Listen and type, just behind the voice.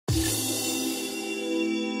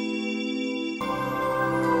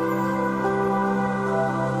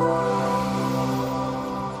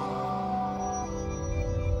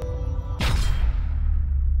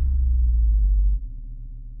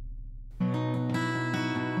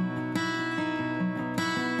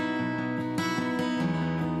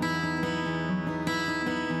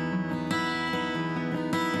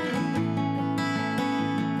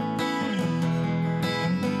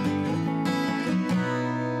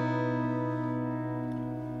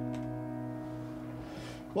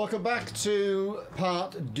Welcome back to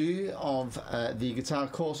part 2 of the guitar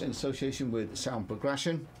course in association with sound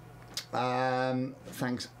progression.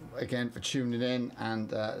 Thanks again for tuning in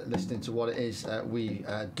and listening to what it is we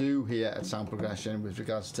do here at Sound Progression with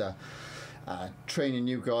regards to training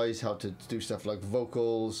you guys how to do stuff like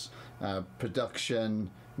vocals, production,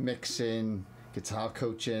 mixing, guitar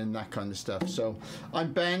coaching, that kind of stuff. So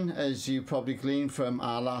I'm Ben, as you probably gleaned from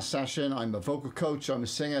our last session. I'm a vocal coach, I'm a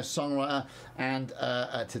singer, songwriter, and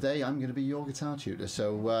today I'm going to be your guitar tutor.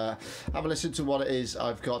 So have a listen to what it is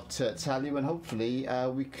I've got to tell you, and hopefully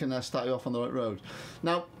we can start you off on the right road.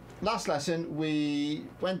 Now, last lesson we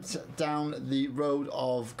went down the road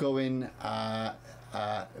of going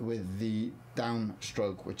with the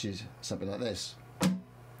downstroke, which is something like this.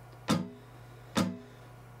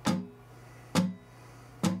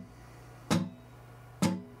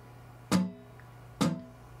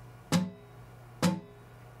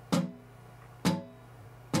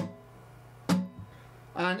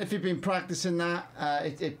 And if you've been practicing that,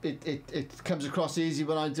 it comes across easy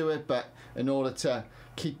when I do it, but in order to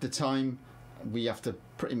keep the time, we have to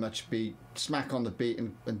pretty much be smack on the beat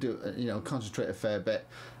and do, concentrate a fair bit.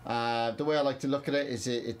 The way I like to look at it is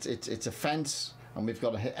it's a fence, and we've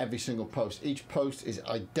got to hit every single post. Each post is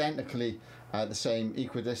identically the same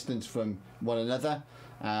equidistance from one another.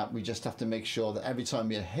 We just have to make sure that every time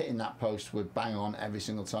we're hitting that post, we're bang on every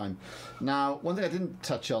single time. Now, one thing I didn't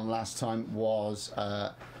touch on last time was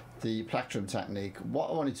the plectrum technique.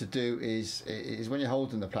 What I wanted to do is when you're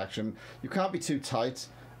holding the plectrum, you can't be too tight,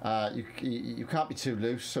 you can't be too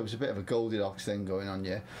loose, so it's a bit of a Goldilocks thing going on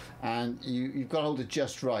here, and you've got to hold it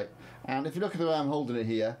just right. And if you look at the way I'm holding it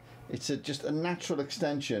here, it's just a natural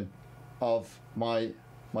extension of my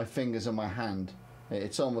fingers and my hand.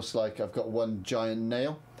 It's almost like I've got one giant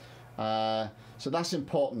nail. So that's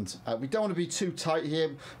important. We don't want to be too tight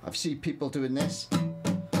here. I've seen people doing this.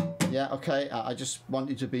 Yeah, okay, I just want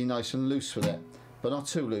you to be nice and loose with it, but not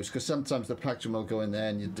too loose, because sometimes the plectrum will go in there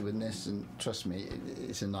and you're doing this, and trust me,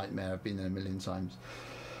 it's a nightmare. I've been there a million times.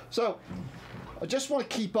 So I just want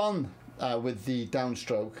to keep on with the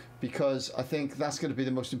downstroke, because I think that's going to be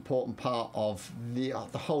the most important part of the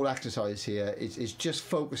whole exercise here, is just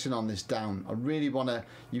focusing on this down. I really want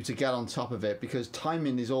you to get on top of it, because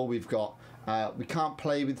timing is all we've got. We can't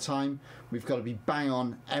play with time. We've got to be bang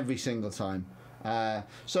on every single time.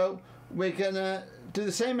 So we're going to do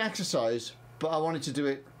the same exercise, but I wanted to do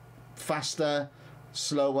it faster,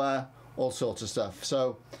 slower, all sorts of stuff.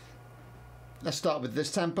 So let's start with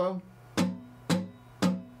this tempo.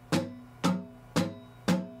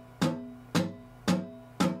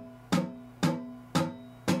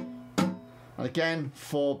 And again,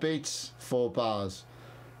 4 beats, 4 bars.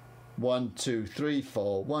 1, 2, 3,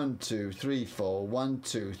 4. 1, 2, 3, 4. 1,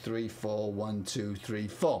 2, 3, 4. 1, 2, 3,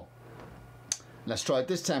 4. Let's try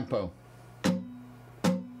this tempo. And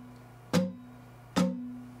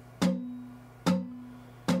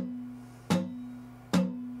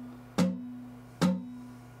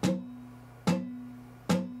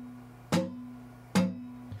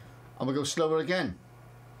we'll go slower again.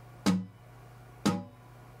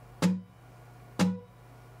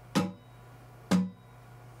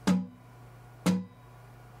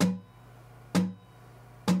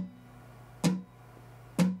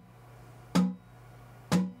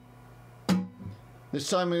 This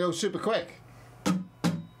time we go super quick.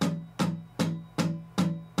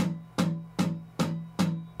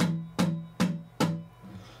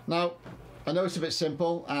 Now, I know it's a bit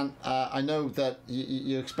simple, and I know that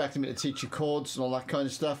you're expecting me to teach you chords and all that kind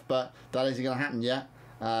of stuff, but that isn't going to happen yet.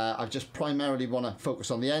 I just primarily want to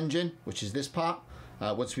focus on the engine, which is this part.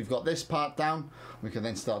 Once we've got this part down, we can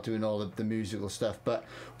then start doing all of the musical stuff. But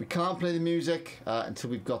we can't play the music until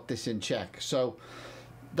we've got this in check. So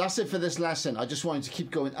that's it for this lesson. I just wanted to keep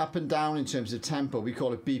going up and down in terms of tempo. We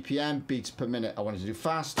call it BPM, beats per minute. I wanted to do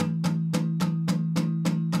fast, and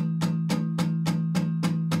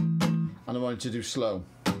I wanted to do slow.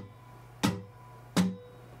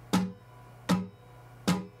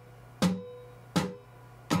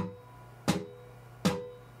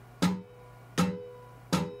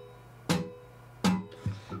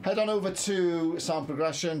 Head on over to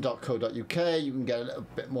soundprogression.co.uk. You can get a little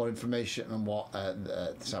bit more information on what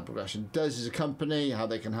Sound Progression does as a company, how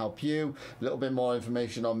they can help you, a little bit more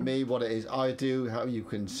information on me, what it is I do, how you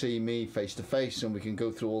can see me face to face, and we can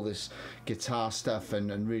go through all this guitar stuff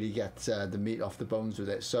and really get the meat off the bones with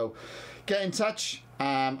it. So get in touch,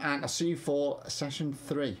 and I'll see you for session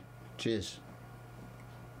 3. Cheers.